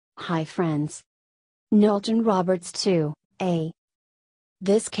Hi friends. KNOWLTON Roberts II, A.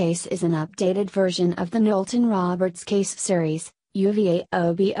 This case is an updated version of the KNOWLTON Roberts case series, UVA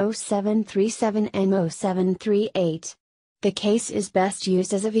OB0737M0738. The case is best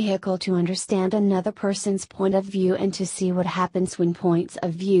used as a vehicle to understand another person's point of view and to see what happens when points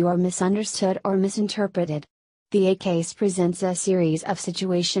of view are misunderstood or misinterpreted. The A case presents a series of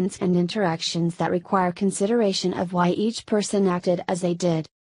situations and interactions that require consideration of why each person acted as they did.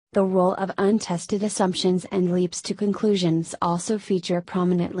 The role of untested assumptions and leaps to conclusions also feature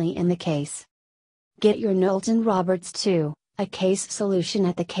prominently in the case. Get your KNOWLTON Roberts II, a case solution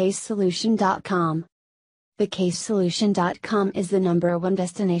at thecasesolution.com. Thecasesolution.com is the #1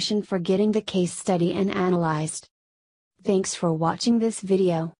 destination for getting the case study and analyzed. Thanks for watching this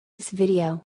video.